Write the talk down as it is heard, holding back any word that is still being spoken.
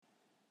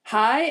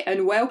Hi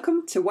and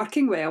welcome to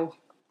Working Well.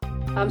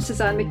 I'm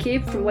Suzanne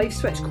McCabe from Life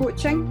Switch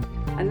Coaching,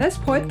 and this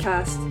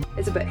podcast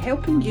is about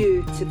helping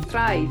you to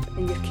thrive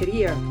in your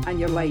career and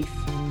your life.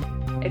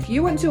 If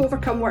you want to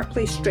overcome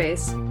workplace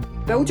stress,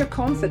 build your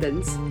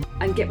confidence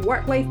and get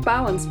work-life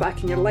balance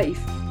back in your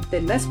life,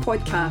 then this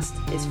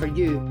podcast is for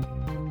you.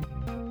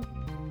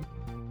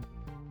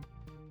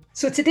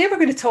 So today we're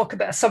going to talk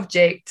about a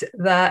subject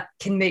that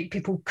can make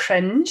people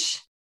cringe,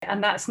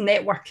 and that's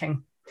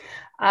networking.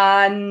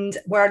 And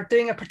we're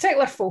doing a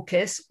particular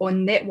focus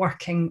on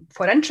networking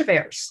for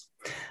introverts.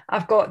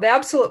 I've got the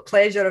absolute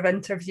pleasure of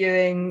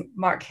interviewing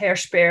Mark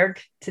Herschberg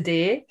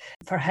today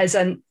for his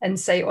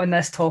insight on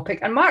this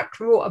topic. And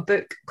Mark wrote a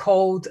book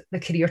called The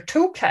Career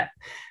Toolkit: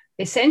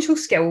 Essential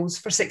Skills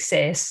for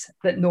Success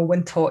That No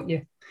One Taught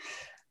You.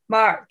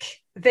 Mark,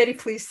 very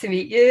pleased to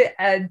meet you.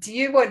 Do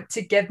you want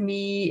to give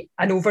me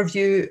an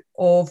overview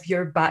of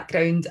your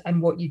background and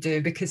what you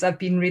do? Because I've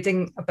been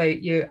reading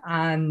about you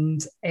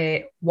and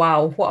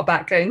wow, what a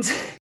background.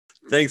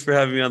 Thanks for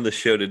having me on the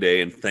show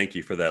today, and thank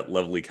you for that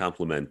lovely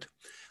compliment.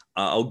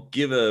 I'll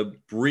give a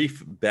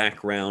brief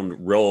background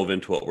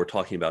relevant to what we're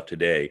talking about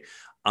today.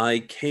 I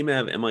came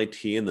out of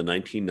MIT in the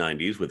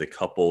 1990s with a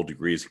couple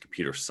degrees in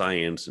computer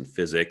science and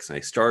physics, and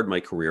I started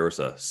my career as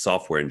a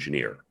software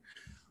engineer.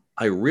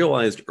 I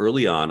realized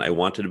early on I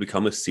wanted to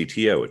become a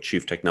CTO, a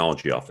Chief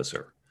Technology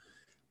Officer.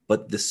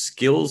 But the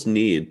skills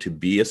needed to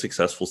be a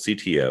successful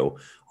CTO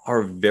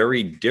are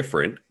very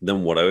different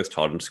than what I was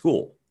taught in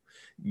school.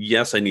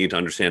 Yes, I need to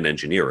understand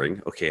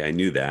engineering. Okay, I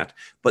knew that.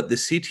 But the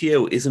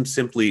CTO isn't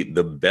simply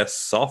the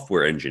best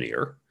software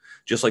engineer,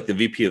 just like the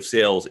VP of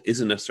sales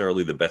isn't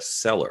necessarily the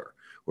best seller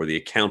or the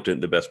accountant,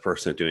 the best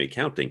person at doing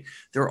accounting.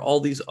 There are all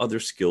these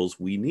other skills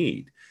we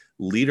need.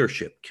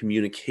 Leadership,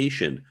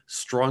 communication,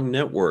 strong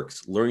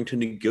networks, learning to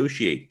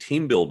negotiate,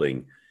 team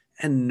building,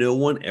 and no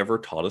one ever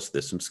taught us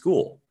this in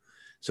school.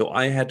 So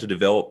I had to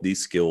develop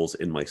these skills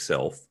in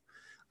myself.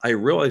 I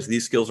realized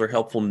these skills are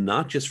helpful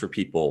not just for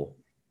people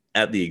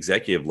at the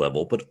executive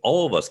level, but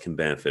all of us can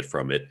benefit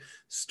from it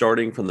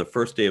starting from the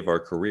first day of our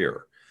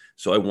career.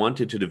 So I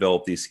wanted to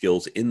develop these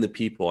skills in the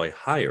people I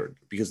hired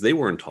because they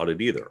weren't taught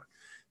it either.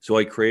 So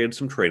I created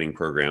some training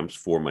programs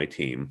for my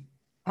team.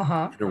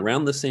 And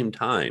around the same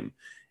time,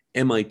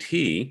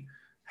 MIT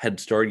had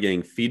started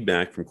getting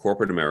feedback from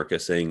corporate America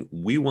saying,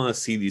 we want to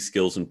see these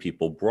skills in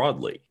people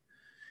broadly.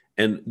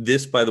 And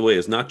this, by the way,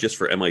 is not just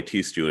for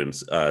MIT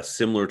students.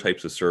 Similar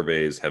types of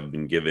surveys have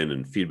been given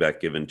and feedback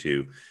given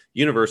to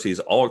universities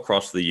all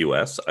across the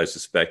US, I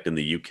suspect in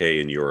the UK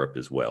and Europe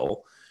as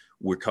well,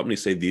 where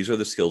companies say these are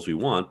the skills we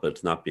want, but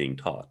it's not being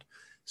taught.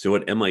 So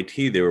at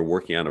MIT, they were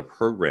working on a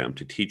program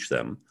to teach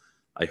them.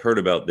 I heard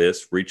about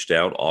this, reached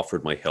out,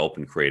 offered my help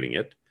in creating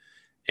it.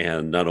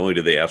 And not only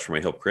did they ask for my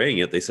help creating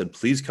it, they said,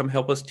 please come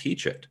help us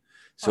teach it.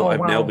 So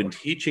I've now been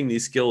teaching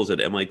these skills at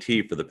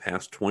MIT for the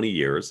past 20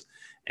 years.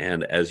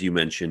 And as you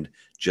mentioned,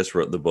 just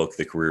wrote the book,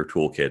 The Career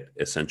Toolkit: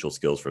 Essential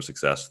Skills for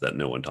Success That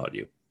No One Taught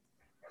You.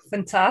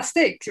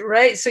 Fantastic.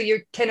 Right. So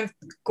you're kind of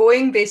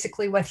going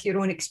basically with your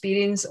own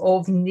experience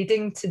of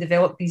needing to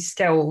develop these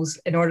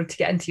skills in order to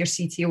get into your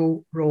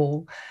CTO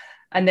role,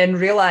 and then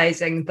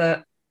realizing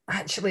that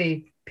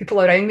actually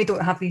people around me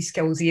don't have these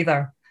skills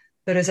either.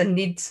 There is a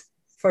need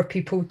for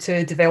people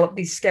to develop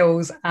these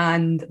skills.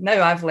 And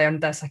now I've learned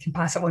this, I can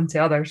pass it on to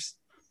others.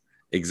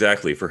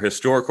 Exactly. For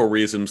historical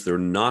reasons, they're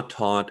not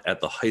taught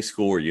at the high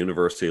school or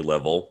university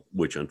level,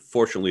 which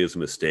unfortunately is a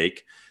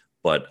mistake.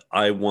 But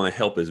I want to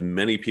help as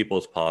many people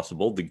as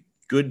possible. The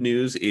good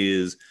news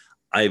is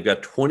I've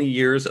got 20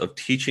 years of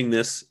teaching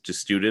this to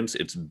students.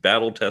 It's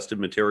battle-tested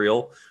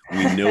material.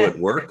 We know it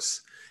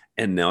works.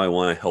 And now I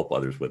want to help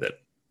others with it.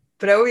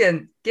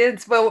 Brilliant.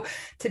 Good. Well,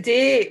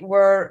 today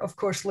we're, of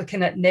course,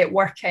 looking at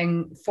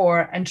networking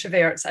for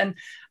introverts. And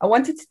I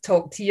wanted to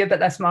talk to you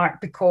about this,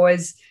 Mark,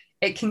 because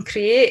it can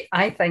create,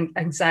 I think,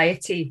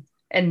 anxiety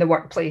in the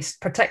workplace,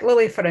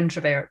 particularly for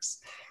introverts.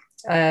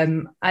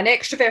 And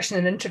extroversion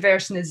and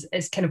introversion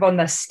is kind of on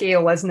this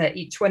scale, isn't it?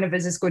 Each one of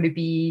us is going to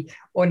be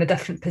on a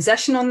different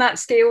position on that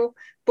scale.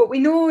 But we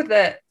know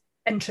that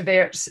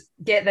introverts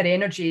get their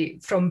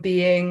energy from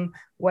being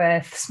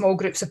with small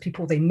groups of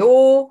people they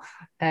know,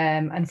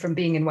 and from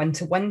being in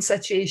one-to-one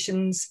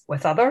situations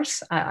with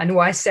others. I know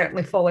I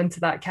certainly fall into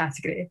that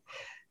category.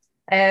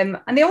 And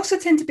they also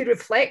tend to be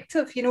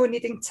reflective,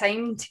 needing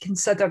time to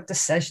consider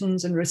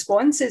decisions and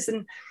responses.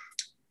 And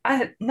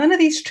none of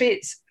these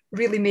traits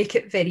really make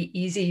it very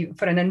easy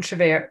for an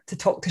introvert to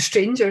talk to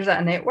strangers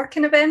at a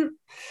networking event.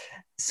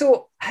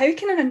 So how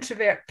can an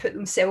introvert put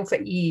themselves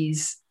at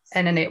ease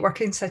in a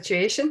networking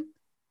situation?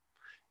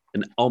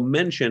 And I'll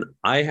mention,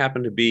 I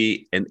happen to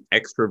be an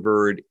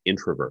extrovert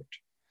introvert.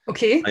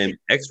 Okay. I am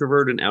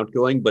extrovert and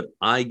outgoing, but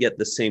I get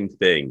the same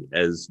thing.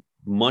 As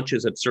much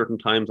as at certain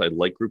times I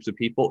like groups of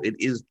people, it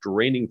is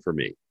draining for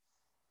me.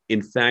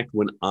 In fact,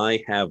 when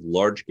I have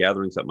large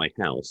gatherings at my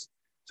house,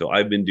 so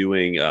I've been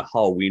doing a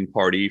Halloween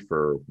party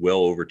for well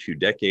over 2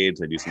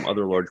 decades. I do some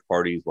other large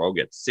parties where I'll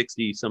get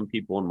 60 some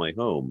people in my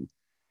home.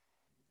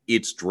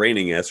 It's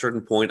draining. At a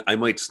certain point, I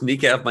might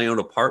sneak out of my own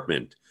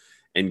apartment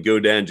and go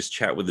down, just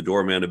chat with the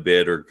doorman a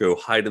bit, or go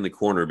hide in the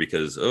corner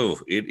because, oh,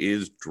 it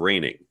is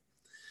draining.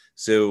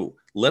 So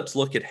let's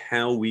look at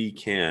how we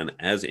can,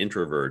 as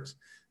introverts,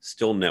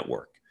 still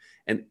network.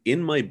 And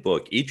in my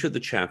book, each of the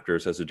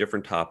chapters has a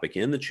different topic.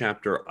 In the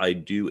chapter, I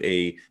do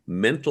a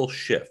mental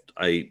shift.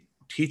 I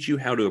teach you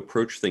how to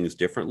approach things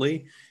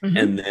differently. Mm-hmm.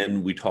 And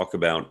then we talk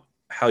about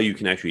how you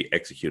can actually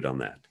execute on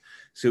that.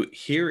 So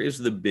here is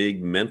the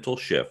big mental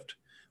shift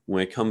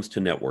when it comes to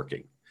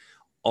networking.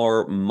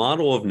 Our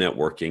model of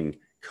networking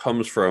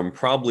comes from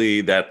probably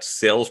that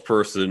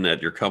salesperson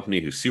at your company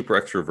who's super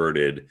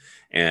extroverted,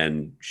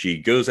 and she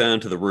goes out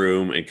into the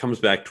room and comes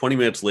back 20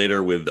 minutes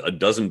later with a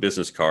dozen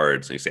business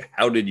cards, and you say,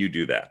 how did you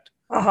do that?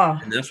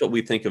 And that's what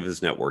we think of as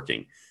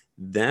networking.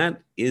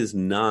 That is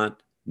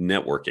not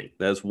networking.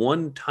 That's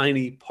one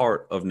tiny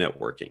part of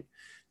networking.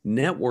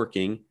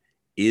 Networking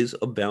is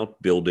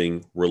about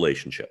building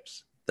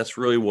relationships. That's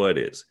really what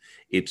it is.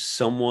 It's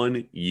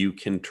someone you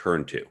can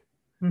turn to.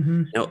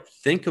 Mm-hmm. Now,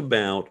 think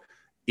about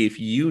if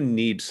you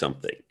need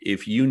something,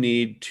 if you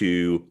need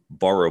to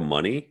borrow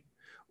money,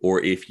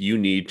 or if you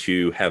need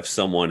to have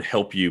someone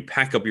help you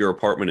pack up your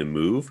apartment and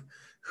move,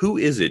 who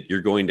is it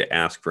you're going to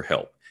ask for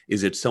help?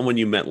 Is it someone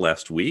you met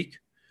last week,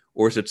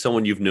 or is it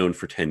someone you've known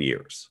for 10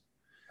 years?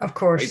 Of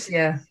course, Right?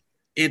 yeah.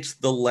 It's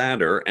the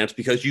latter, and it's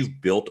because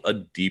you've built a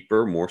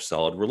deeper, more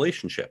solid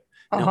relationship.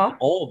 Now,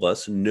 all of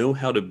us know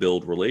how to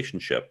build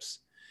relationships.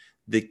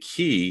 The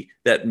key,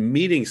 that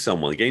meeting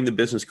someone, getting the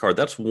business card,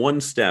 that's one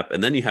step.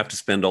 And then you have to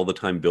spend all the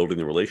time building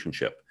the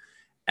relationship.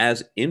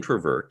 As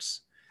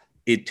introverts,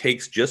 it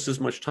takes just as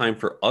much time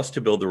for us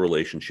to build the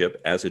relationship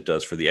as it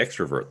does for the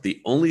extrovert.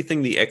 The only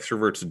thing the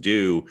extroverts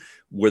do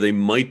where they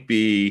might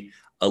be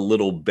a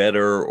little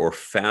better or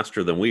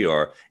faster than we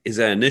are is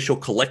that initial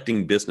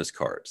collecting business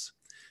cards.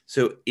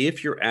 So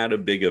if you're at a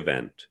big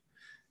event,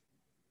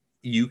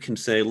 you can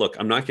say, look,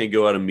 I'm not going to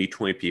go out and meet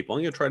 20 people.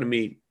 I'm going to try to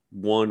meet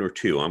one or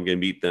two. I'm going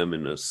to meet them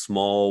in a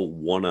small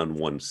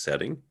one-on-one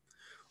setting.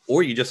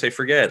 Or you just say,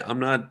 forget, I'm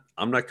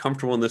not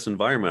comfortable in this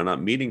environment. I'm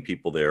not meeting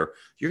people there.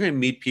 You're going to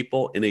meet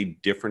people in a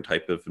different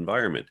type of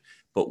environment.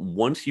 But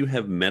once you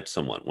have met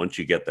someone, once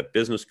you get that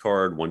business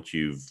card, once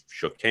you've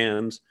shook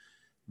hands,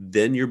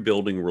 then you're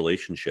building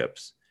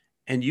relationships.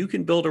 And you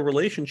can build a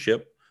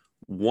relationship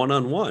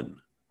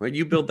one-on-one, right?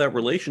 You build that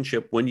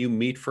relationship when you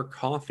meet for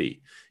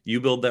coffee.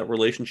 You build that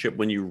relationship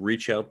when you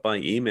reach out by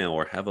email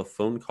or have a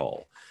phone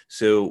call.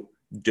 So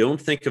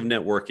don't think of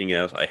networking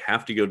as I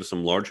have to go to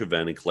some large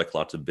event and collect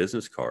lots of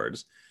business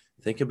cards.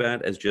 Think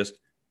about it as just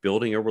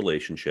building a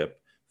relationship,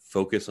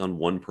 focus on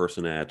one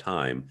person at a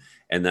time.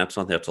 And that's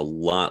something that's a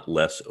lot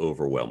less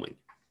overwhelming.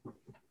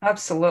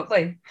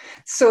 Absolutely.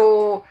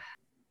 So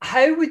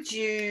how would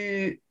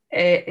you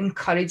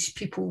encourage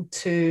people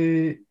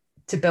to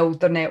build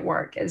their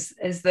network?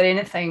 Is there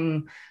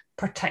anything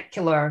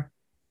particular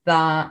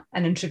that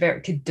an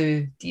introvert could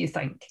do you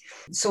think?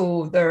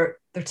 So they're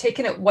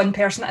taking it one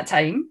person at a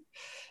time,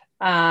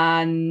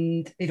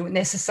 and they don't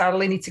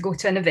necessarily need to go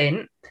to an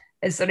event.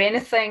 Is there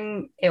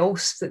anything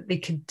else that they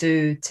could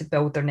do to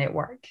build their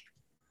network?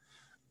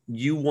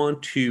 You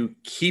want to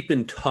keep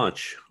in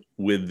touch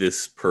with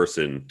this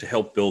person to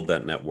help build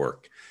that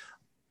network.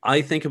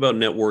 I think about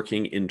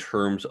networking in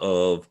terms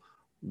of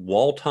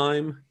wall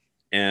time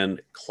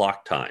and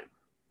clock time,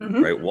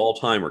 right? Wall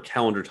time or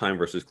calendar time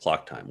versus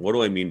clock time. What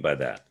do I mean by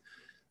that?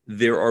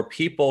 There are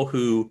people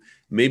who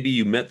maybe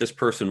you met this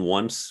person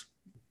once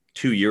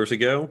 2 years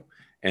ago,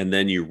 and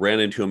then you ran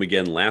into him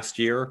again last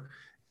year.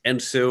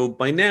 And so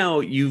by now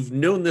you've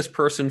known this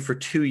person for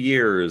 2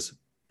 years,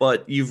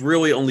 but you've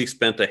really only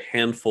spent a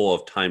handful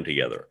of time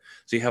together.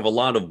 So you have a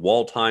lot of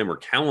wall time or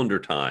calendar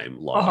time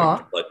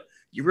logged, but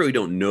you really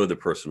don't know the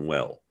person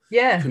well.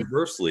 Yeah.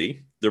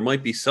 Conversely, there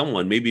might be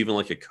someone, maybe even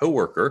like a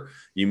coworker,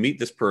 you meet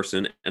this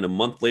person and a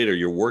month later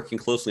you're working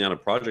closely on a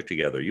project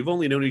together. You've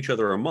only known each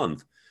other a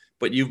month,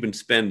 but you've been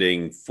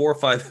spending 4 or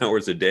 5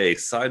 hours a day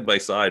side by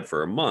side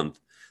for a month.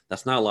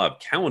 That's not a lot of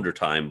calendar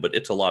time, but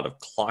it's a lot of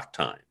clock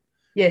time.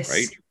 Yes.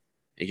 Right?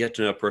 You get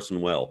to know a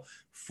person well.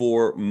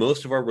 For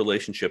most of our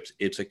relationships,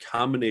 it's a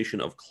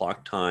combination of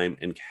clock time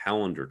and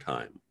calendar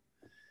time.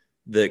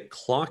 The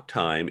clock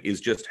time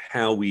is just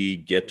how we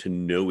get to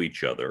know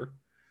each other,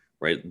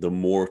 right? The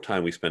more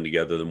time we spend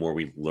together, the more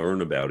we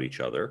learn about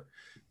each other.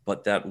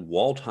 But that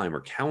wall time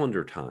or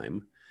calendar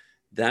time,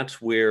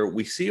 that's where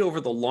we see over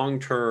the long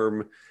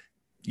term,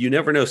 you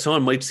never know.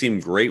 Someone might seem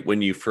great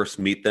when you first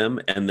meet them,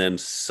 and then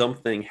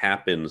something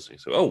happens.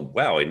 So, oh,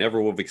 wow, I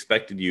never would have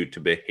expected you to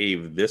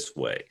behave this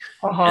way.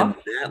 And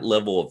that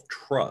level of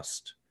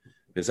trust,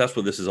 because that's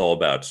what this is all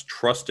about. It's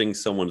trusting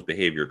someone's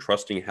behavior,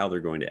 trusting how they're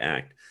going to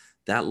act.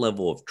 That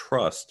level of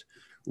trust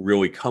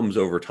really comes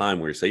over time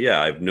where you say,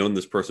 yeah, I've known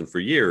this person for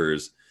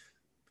years.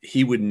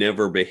 He would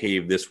never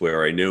behave this way,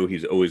 or I know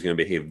he's always going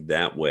to behave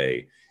that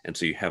way. And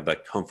so you have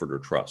that comfort or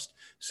trust.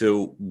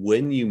 So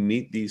when you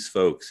meet these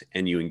folks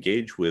and you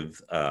engage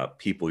with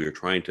people you're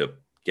trying to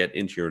get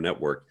into your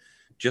network,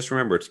 just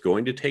remember it's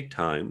going to take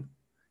time,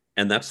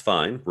 and that's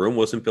fine. Rome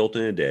wasn't built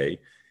in a day.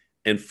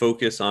 And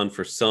focus on,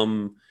 for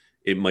some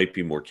It might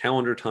be more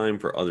calendar time.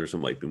 For others, it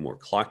might be more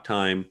clock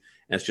time.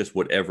 And it's just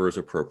whatever is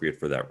appropriate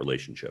for that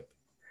relationship.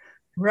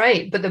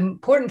 Right. But the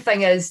important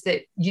thing is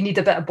that you need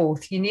a bit of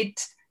both. You need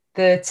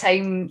the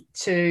time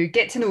to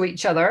get to know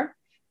each other,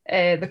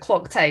 the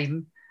clock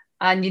time,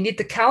 and you need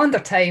the calendar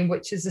time,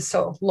 which is the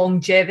sort of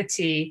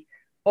longevity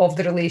of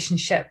the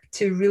relationship,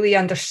 to really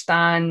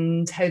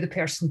understand how the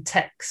person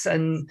ticks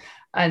and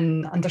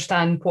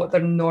understand what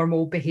their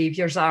normal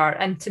behaviors are,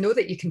 and to know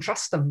that you can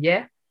trust them.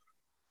 Yeah.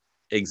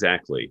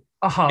 Exactly.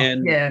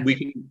 And Yeah.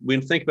 we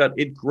can think about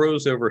it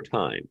grows over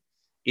time.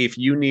 If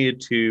you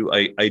need to,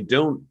 I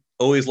don't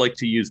always like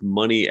to use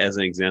money as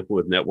an example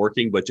with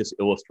networking, but just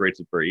illustrates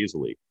it very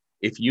easily.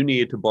 If you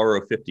need to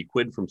borrow 50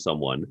 quid from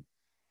someone,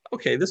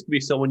 okay, this could be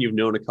someone you've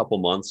known a couple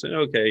months.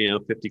 Okay,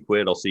 50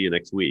 quid, I'll see you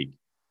next week.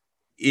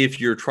 If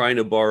you're trying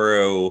to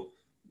borrow,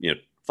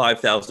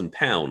 5,000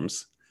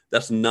 pounds,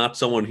 that's not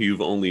someone who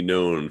you've only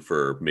known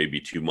for maybe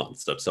 2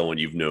 months. That's someone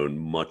you've known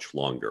much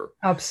longer.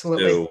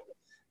 Absolutely. So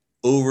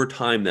over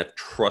time, that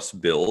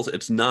trust builds.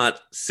 It's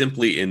not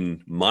simply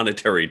in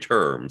monetary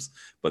terms,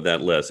 but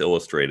that less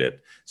illustrate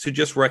it. So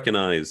just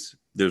recognize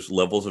there's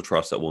levels of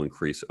trust that will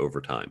increase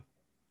over time.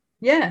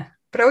 Yeah,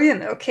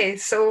 brilliant. Okay,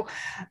 so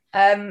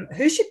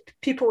who should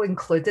people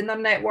include in their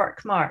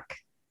network, Mark?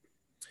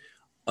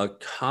 A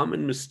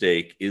common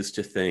mistake is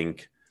to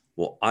think,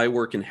 well, I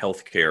work in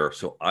healthcare,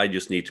 so I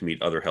just need to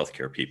meet other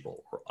healthcare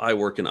people. Or I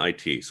work in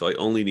IT, so I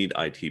only need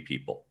IT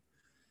people.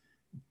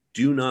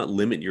 Do not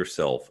limit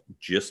yourself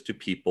just to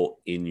people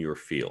in your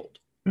field.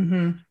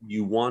 Mm-hmm.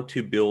 You want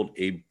to build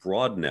a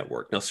broad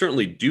network. Now,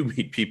 certainly do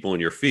meet people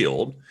in your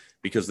field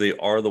because they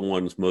are the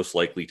ones most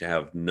likely to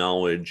have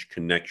knowledge,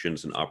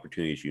 connections, and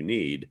opportunities you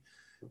need,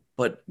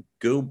 but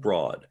go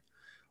broad.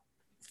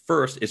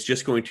 First, it's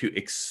just going to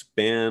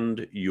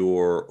expand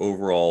your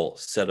overall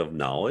set of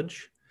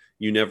knowledge.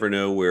 You never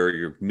know where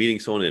you're meeting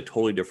someone in a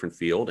totally different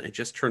field. And it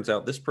just turns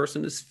out this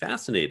person is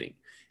fascinating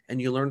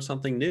and you learn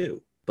something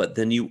new. But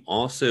then you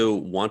also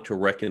want to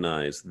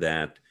recognize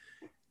that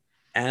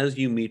as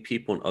you meet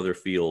people in other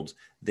fields,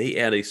 they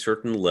add a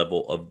certain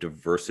level of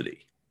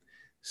diversity.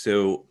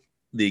 So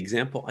the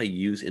example I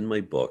use in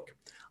my book,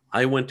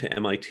 I went to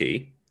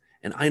MIT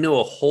and I know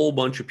a whole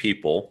bunch of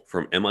people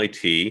from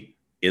MIT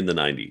in the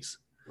 90s.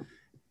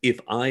 If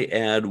I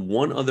add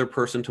one other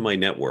person to my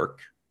network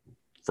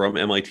from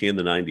MIT in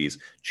the 90s,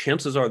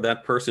 chances are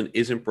that person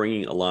isn't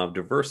bringing a lot of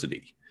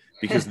diversity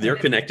because they're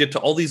connected to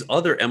all these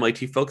other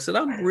MIT folks that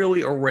I'm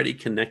really already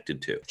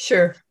connected to.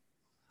 Sure.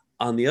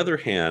 On the other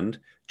hand,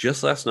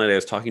 just last night, I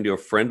was talking to a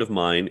friend of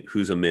mine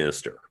who's a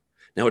minister.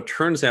 Now, it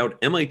turns out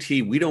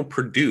MIT, we don't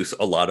produce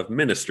a lot of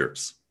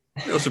ministers.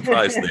 No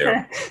surprise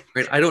there,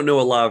 right? I don't know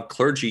a lot of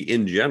clergy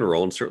in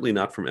general, and certainly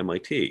not from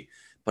MIT.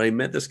 But I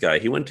met this guy.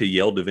 He went to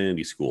Yale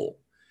Divinity School.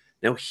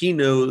 Now, he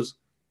knows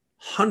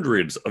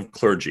hundreds of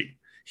clergy.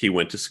 He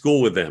went to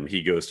school with them.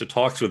 He goes to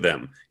talks with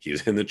them.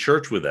 He's in the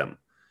church with them.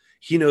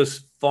 He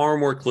knows far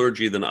more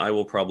clergy than I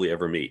will probably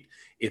ever meet.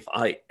 If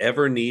I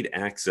ever need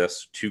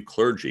access to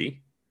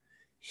clergy,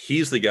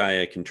 he's the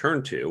guy I can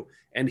turn to,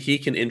 and he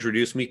can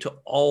introduce me to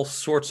all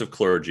sorts of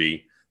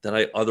clergy that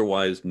I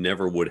otherwise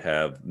never would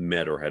have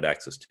met or had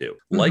access to.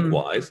 Mm-hmm.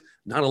 Likewise,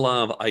 not a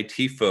lot of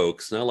IT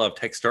folks, not a lot of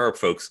tech startup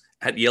folks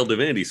at Yale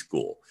Divinity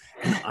School.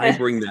 And I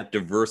bring that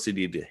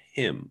diversity to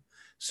him.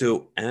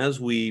 So as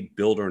we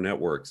build our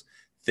networks,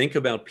 think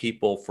about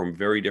people from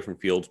very different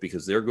fields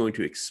because they're going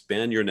to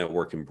expand your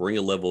network and bring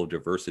a level of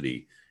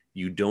diversity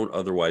you don't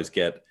otherwise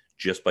get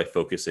just by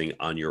focusing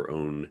on your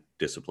own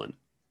discipline.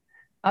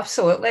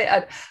 Absolutely.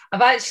 I've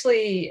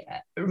actually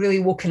really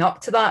woken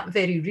up to that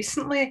very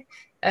recently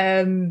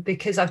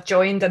because I've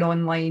joined an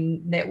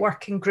online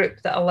networking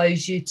group that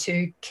allows you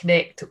to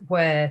connect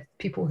with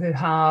people who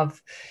have,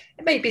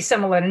 it might be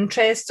similar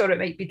interests or it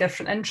might be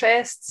different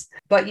interests,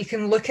 but you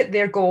can look at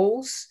their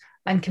goals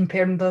and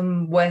compare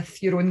them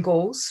with your own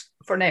goals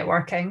for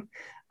networking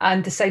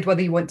and decide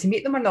whether you want to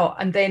meet them or not.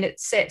 And then it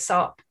sets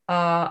up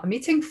a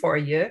meeting for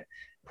you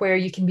where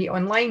you can meet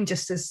online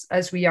just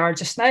as we are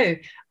just now.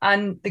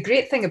 And the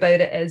great thing about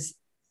it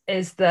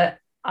is that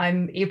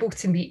I'm able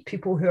to meet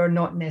people who are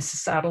not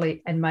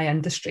necessarily in my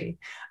industry.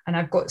 And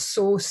I've got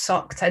so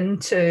sucked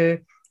into,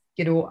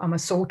 I'm a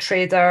sole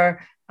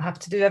trader. I have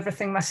to do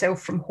everything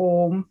myself from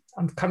home.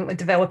 I'm currently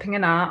developing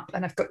an app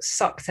and I've got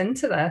sucked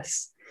into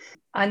this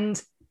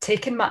and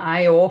taken my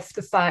eye off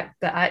the fact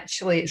that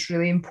actually it's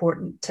really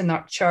important to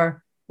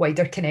nurture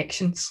wider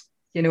connections,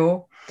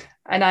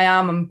 And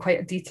I'm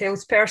quite a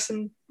details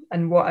person.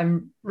 And what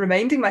I'm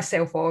reminding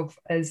myself of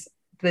is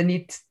the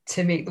need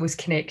to make those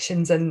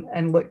connections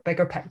and look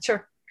bigger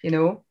picture,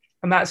 and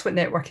that's what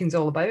networking is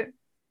all about.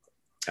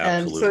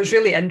 So it's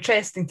really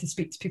interesting to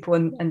speak to people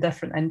in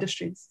different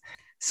industries.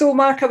 So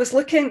Mark, I was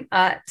looking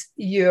at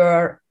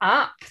your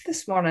app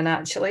this morning,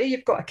 actually.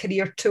 You've got a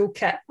career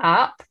toolkit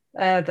app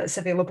that's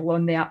available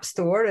on the App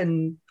Store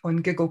and on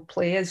Google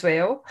Play as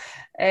well.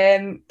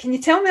 Can you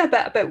tell me a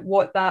bit about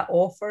what that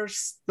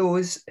offers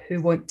those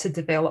who want to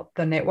develop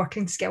their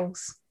networking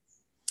skills?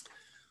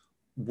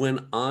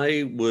 When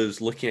I was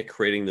looking at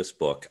creating this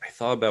book, I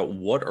thought about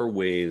what are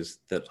ways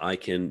that I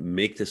can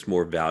make this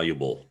more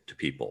valuable to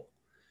people.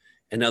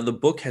 And now the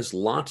book has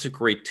lots of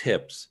great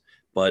tips,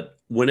 but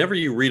whenever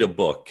you read a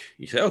book,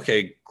 you say,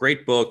 okay,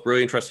 great book,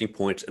 really interesting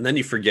points, and then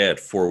you forget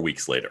 4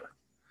 weeks later,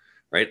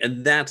 right?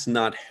 And that's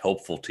not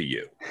helpful to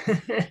you.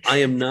 I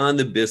am not in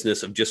the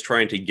business of just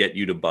trying to get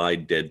you to buy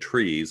dead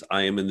trees.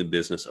 I am in the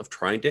business of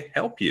trying to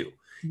help you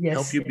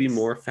Yes, be yes.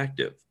 more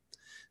effective.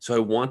 So I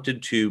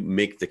wanted to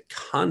make the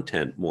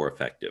content more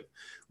effective.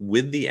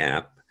 With the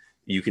app,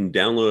 you can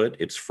download it.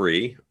 It's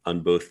free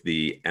on both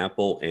the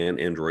Apple and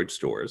Android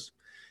stores.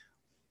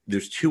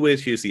 There's two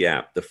ways to use the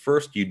app. The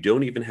first, you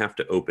don't even have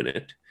to open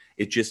it.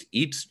 It just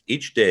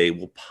each day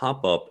will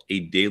pop up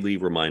a daily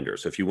reminder.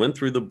 So if you went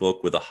through the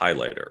book with a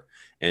highlighter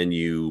and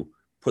you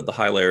put the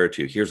highlighter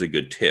to here's a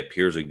good tip,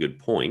 here's a good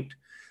point,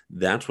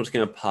 that's what's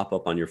going to pop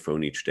up on your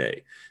phone each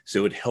day.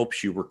 So it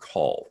helps you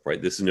recall,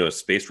 right? This is no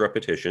spaced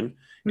repetition.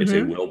 It's a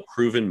Mm-hmm.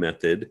 well-proven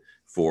method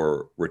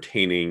for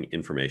retaining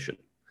information.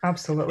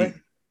 Absolutely.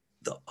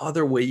 The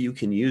other way you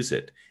can use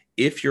it,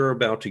 if you're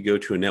about to go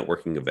to a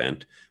networking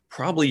event,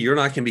 probably you're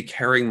not going to be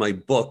carrying my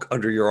book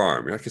under your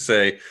arm. You're not going to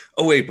say,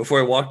 oh, wait, before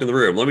I walk in the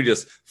room, let me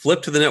just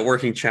flip to the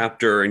networking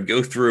chapter and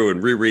go through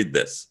and reread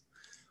this.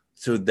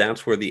 So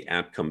that's where the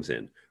app comes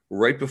in.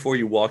 Right before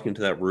you walk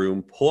into that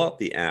room, pull out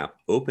the app,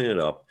 open it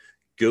up,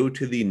 go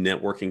to the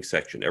networking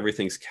section.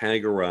 Everything's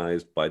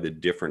categorized by the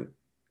different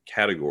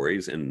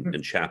categories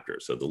and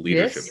chapters. So the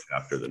leadership Yes.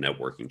 chapter, the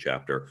networking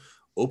chapter,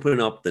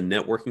 open up the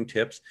networking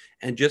tips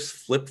and just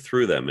flip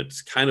through them.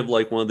 It's kind of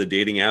like one of the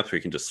dating apps where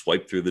you can just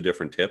swipe through the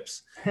different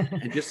tips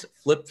and just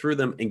flip through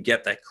them and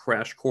get that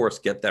crash course,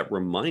 get that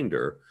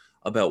reminder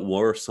about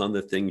what are some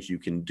of the things you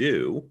can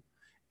do.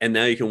 And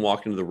now you can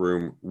walk into the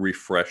room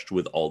refreshed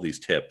with all these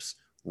tips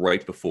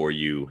right before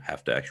you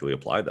have to actually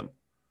apply them.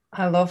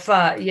 I love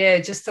that. Yeah,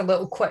 just a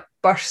little quick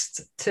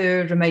burst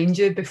to remind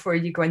you before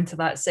you go into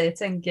that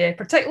setting. Yeah,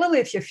 particularly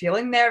if you're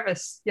feeling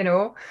nervous,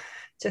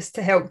 just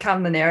to help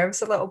calm the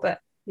nerves a little bit.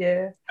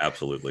 Yeah.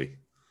 Absolutely.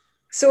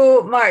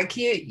 So, Mark,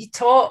 you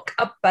talk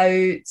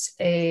about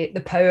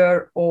the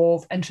power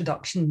of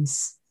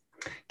introductions.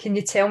 Can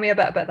you tell me a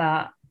bit about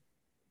that?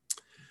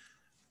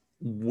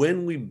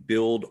 When we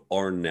build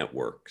our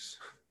networks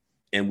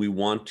and we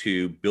want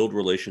to build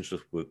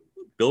relationships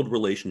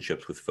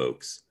with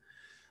folks,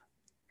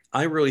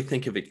 I really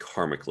think of it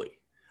karmically.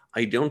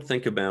 I don't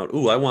think about,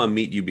 oh, I want to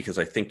meet you because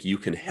I think you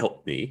can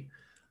help me.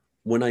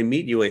 When I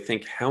meet you, I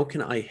think, how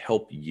can I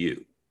help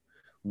you?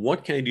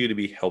 What can I do to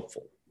be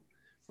helpful?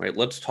 Right?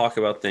 Let's talk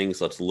about things.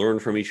 Let's learn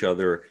from each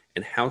other.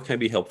 And how can I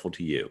be helpful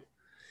to you?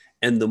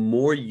 And the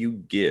more you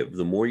give,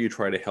 the more you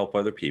try to help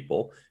other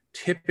people,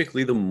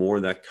 typically the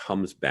more that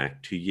comes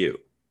back to you.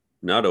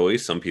 Not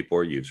always, some people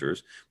are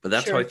users, but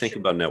that's how I Sure. think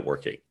about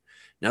networking.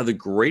 Now, the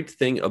great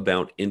thing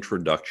about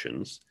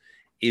introductions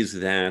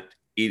is that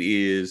it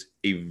is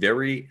a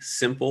very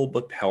simple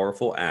but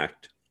powerful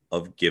act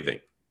of giving.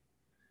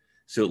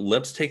 So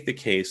let's take the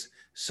case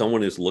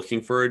someone is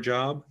looking for a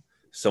job,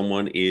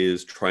 someone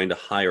is trying to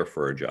hire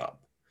for a job.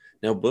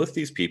 Now, both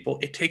these people,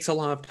 it takes a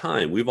lot of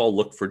time. We've all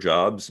looked for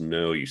jobs.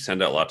 No, you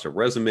send out lots of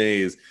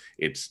resumes.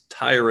 It's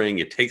tiring.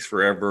 It takes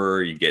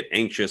forever. You get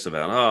anxious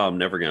about, oh, I'm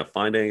never going to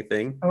find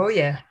anything. Oh,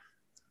 yeah.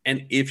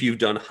 And if you've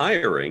done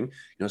hiring,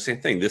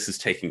 same thing. This is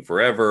taking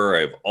forever.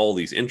 I have all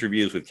these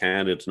interviews with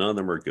candidates. None of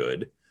them are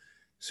good.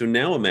 So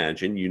now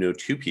imagine,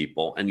 two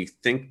people and you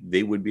think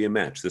they would be a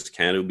match. This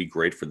candidate would be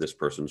great for this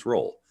person's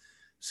role.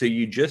 So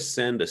you just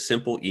send a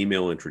simple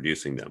email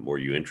introducing them, or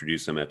you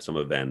introduce them at some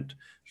event.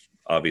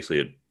 Obviously,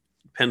 it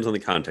depends on the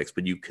context,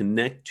 but you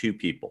connect two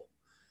people.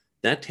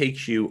 That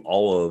takes you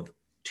all of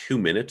 2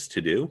 minutes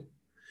to do.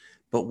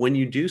 But when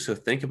you do so,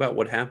 think about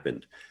what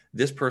happened.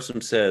 This person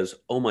says,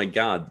 oh my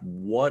God,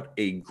 what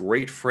a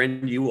great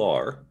friend you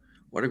are.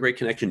 What a great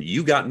connection.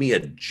 You got me a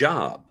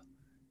job.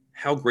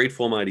 How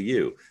grateful am I to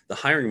you? The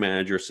hiring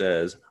manager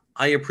says,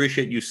 I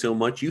appreciate you so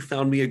much. You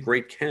found me a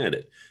great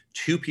candidate.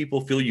 Two people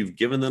feel you've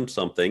given them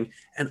something,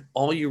 and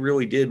all you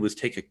really did was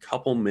take a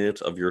couple minutes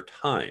of your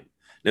time.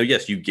 Now,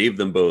 yes, you gave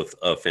them both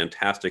a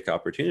fantastic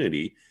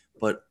opportunity,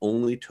 but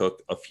only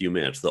took a few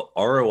minutes. The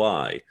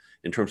ROI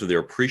in terms of their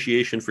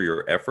appreciation for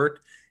your effort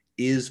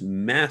is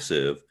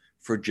massive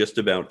for just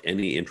about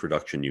any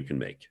introduction you can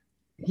make.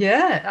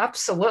 Yeah,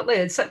 absolutely.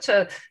 It's such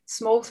a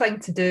small thing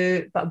to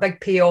do, but a big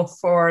payoff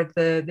for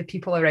the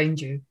people around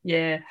you.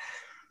 Yeah.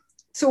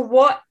 So,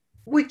 what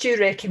would you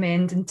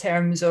recommend in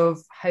terms of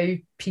how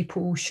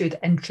people should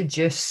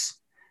introduce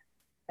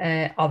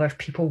other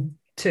people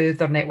to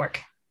their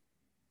network?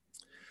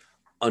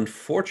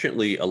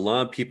 Unfortunately, a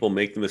lot of people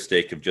make the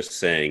mistake of just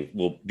saying,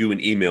 we'll do an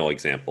email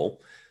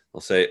example.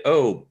 They'll say,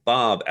 oh,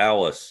 Bob,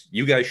 Alice,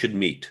 you guys should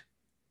meet.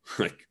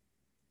 Like,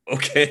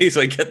 okay,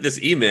 so I get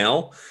this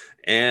email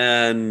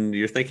and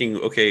you're thinking,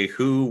 okay,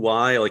 who,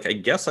 why? Like, I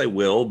guess I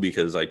will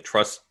because I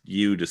trust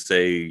you to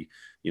say,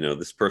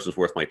 this person's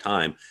worth my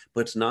time,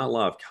 but it's not a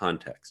lot of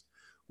context.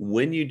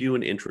 When you do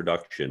an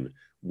introduction,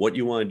 what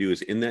you want to do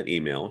is in that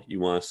email, you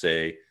want to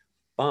say,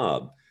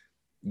 Bob,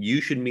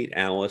 you should meet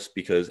Alice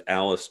because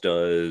Alice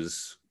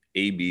does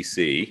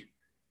ABC,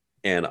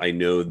 and I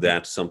know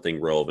that's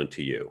something relevant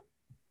to you.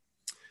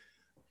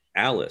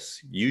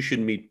 Alice, you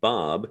should meet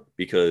Bob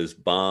because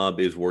Bob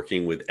is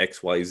working with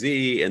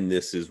XYZ, and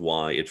this is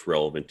why it's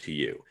relevant to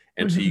you.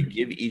 And so you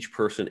give each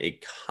person a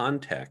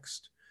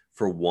context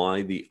for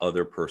why the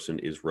other person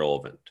is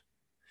relevant.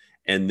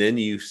 And then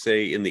you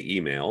say in the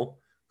email,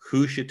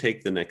 who should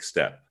take the next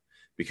step?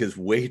 Because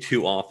way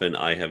too often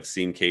I have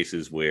seen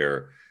cases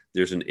where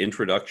there's an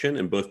introduction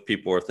and both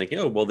people are thinking,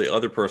 oh, well, the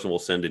other person will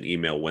send an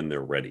email when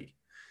they're ready.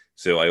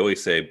 So I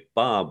always say,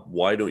 Bob,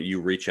 why don't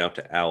you reach out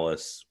to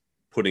Alice,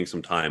 putting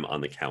some time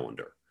on the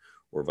calendar,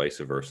 or vice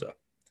versa.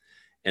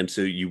 And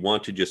so you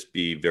want to just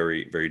be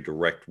very, very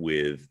direct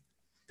with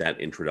that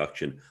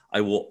introduction.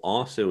 I will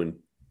also, in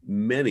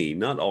many,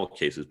 not all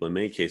cases, but in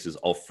many cases,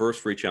 I'll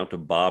first reach out to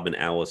Bob and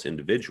Alice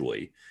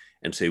individually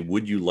and say,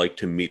 would you like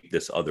to meet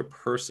this other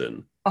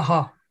person?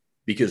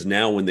 Because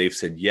now when they've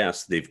said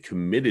yes, they've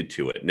committed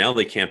to it. Now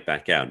they can't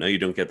back out. Now you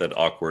don't get that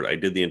awkward, I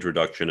did the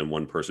introduction and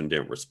one person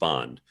didn't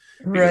respond.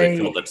 Because I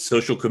felt that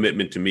social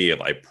commitment to me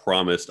of I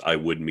promised I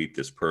would meet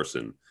this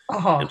person.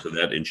 And so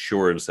that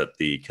insurance that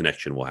the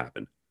connection will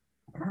happen.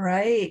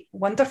 Right.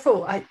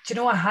 Wonderful. I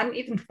hadn't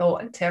even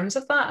thought in terms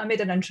of that. I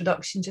made an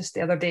introduction just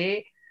the other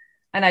day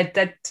and I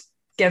did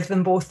give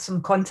them both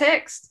some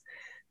context,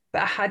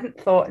 but I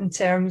hadn't thought in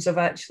terms of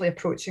actually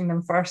approaching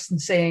them first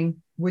and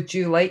saying, would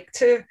you like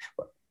to?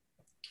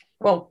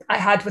 Well, I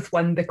had with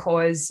one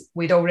because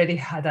we'd already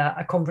had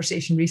a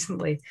conversation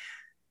recently.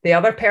 The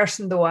other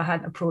person, though, I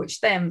hadn't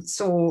approached them.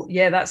 So,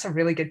 yeah, that's a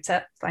really good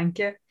tip. Thank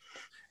you.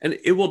 And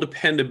it will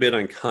depend a bit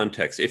on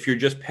context. If you're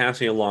just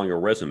passing along a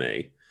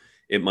resume,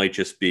 it might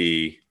just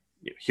be,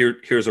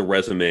 here's a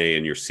resume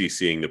and you're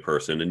CCing the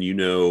person. And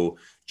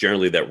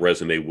generally that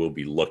resume will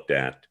be looked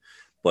at.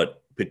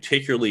 But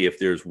particularly if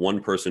there's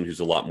one person who's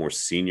a lot more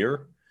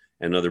senior,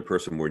 another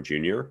person more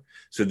junior.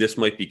 So this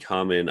might be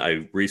common.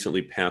 I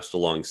recently passed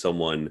along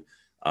someone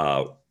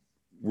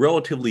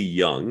relatively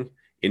young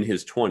in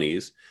his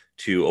 20s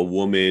to a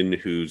woman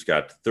who's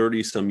got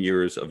 30 some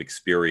years of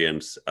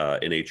experience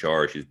in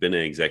HR. She's been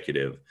an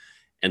executive.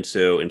 And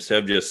so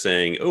instead of just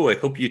saying, oh, I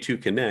hope you two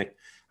connect,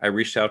 I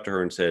reached out to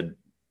her and said,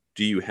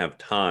 do you have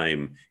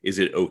time? Is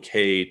it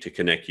okay to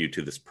connect you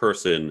to this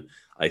person?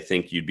 I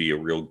think you'd be a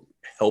real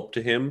help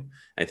to him.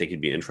 I think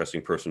he'd be an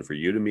interesting person for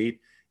you to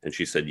meet. And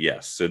she said,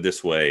 yes. So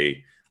this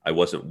way I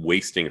wasn't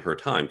wasting her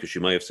time, because she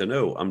might have said,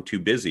 no, I'm too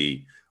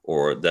busy,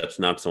 or that's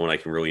not someone I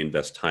can really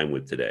invest time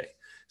with today.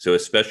 So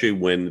especially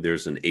when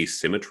there's an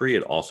asymmetry,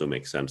 it also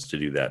makes sense to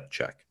do that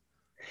check.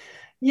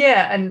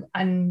 Yeah,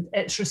 and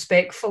it's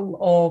respectful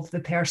of the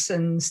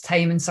person's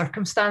time and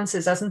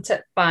circumstances, isn't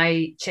it,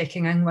 by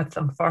checking in with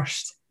them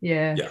first?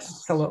 Yeah, yes.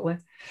 Absolutely.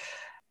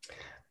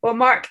 Well,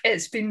 Mark,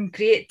 it's been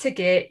great to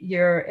get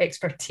your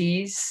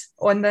expertise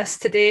on this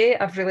today.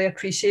 I've really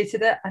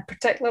appreciated it. I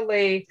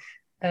particularly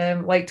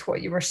liked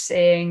what you were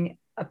saying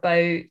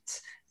about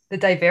the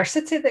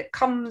diversity that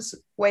comes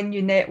when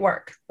you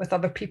network with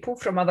other people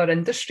from other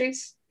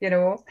industries,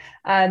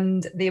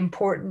 and the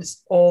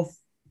importance of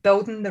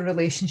building the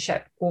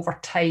relationship over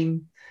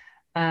time.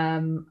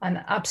 And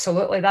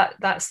absolutely,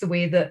 that's the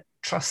way that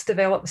trust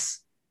develops,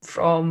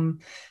 from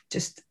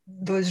just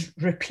those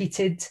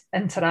repeated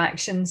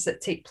interactions that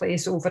take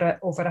place over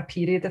a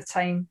period of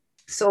time.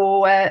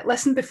 So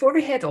listen, before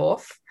we head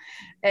off,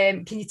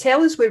 can you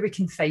tell us where we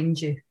can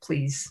find you,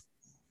 please?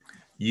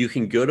 You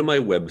can go to my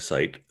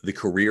website,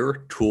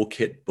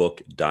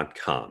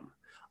 thecareertoolkitbook.com.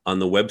 On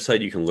the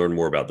website, you can learn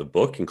more about the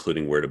book,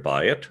 including where to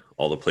buy it,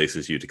 all the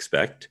places you'd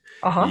expect.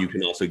 You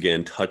can also get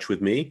in touch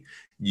with me.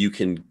 You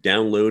can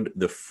download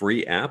the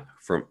free app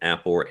from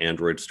Apple or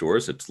Android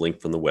stores. It's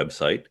linked from the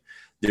website.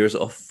 There's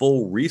a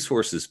full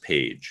resources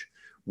page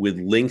with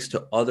links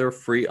to other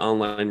free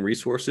online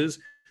resources,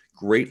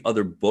 great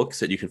other books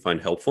that you can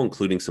find helpful,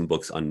 including some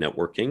books on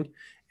networking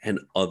and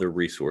other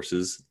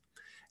resources.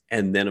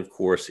 And then, of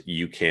course,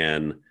 you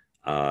can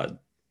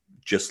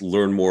just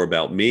learn more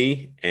about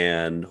me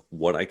and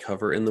what I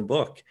cover in the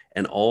book.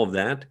 And all of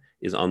that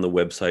is on the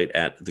website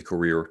at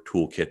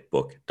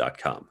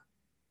thecareertoolkitbook.com.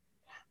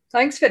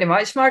 Thanks very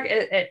much, Mark.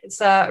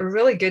 It's a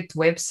really good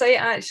website,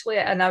 actually.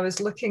 And I was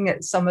looking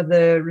at some of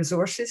the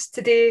resources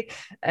today,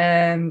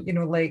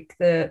 like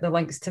the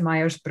links to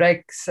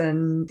Myers-Briggs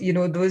and,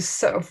 those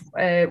sort of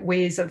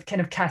ways of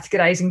kind of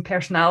categorizing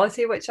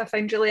personality, which I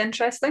find really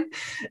interesting.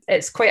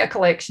 It's quite a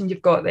collection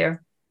you've got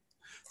there.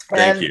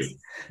 Thank you.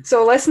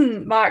 So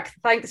listen, Mark,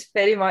 thanks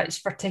very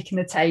much for taking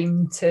the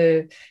time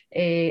to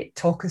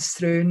talk us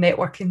through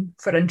networking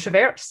for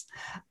introverts.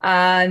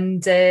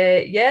 And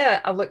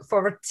I look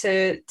forward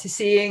to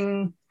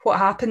seeing what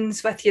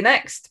happens with you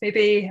next.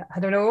 Maybe, I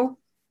don't know,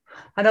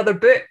 another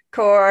book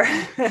or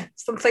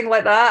something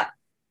like that.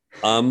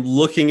 I'm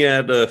looking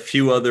at a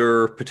few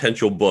other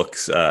potential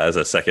books as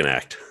a second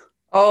act.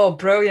 Oh,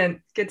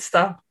 brilliant. Good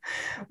stuff.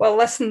 Well,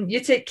 listen,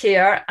 you take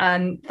care,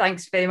 and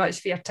thanks very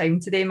much for your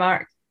time today,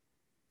 Mark.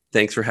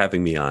 Thanks for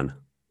having me on.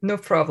 No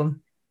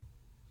problem.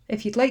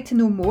 If you'd like to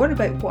know more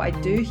about what I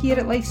do here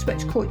at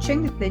LifeSwitch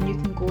Coaching, then you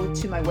can go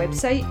to my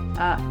website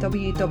at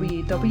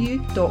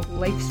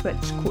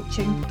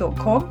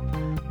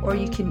www.lifeswitchcoaching.com, or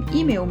you can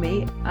email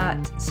me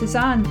at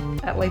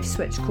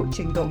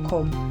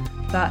suzanne@lifeswitchcoaching.com.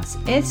 That's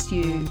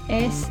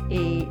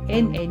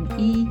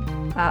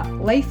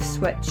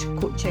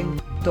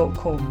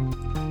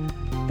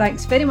SUSANNE@lifeswitchcoaching.com.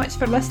 Thanks very much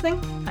for listening,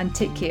 and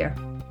take care.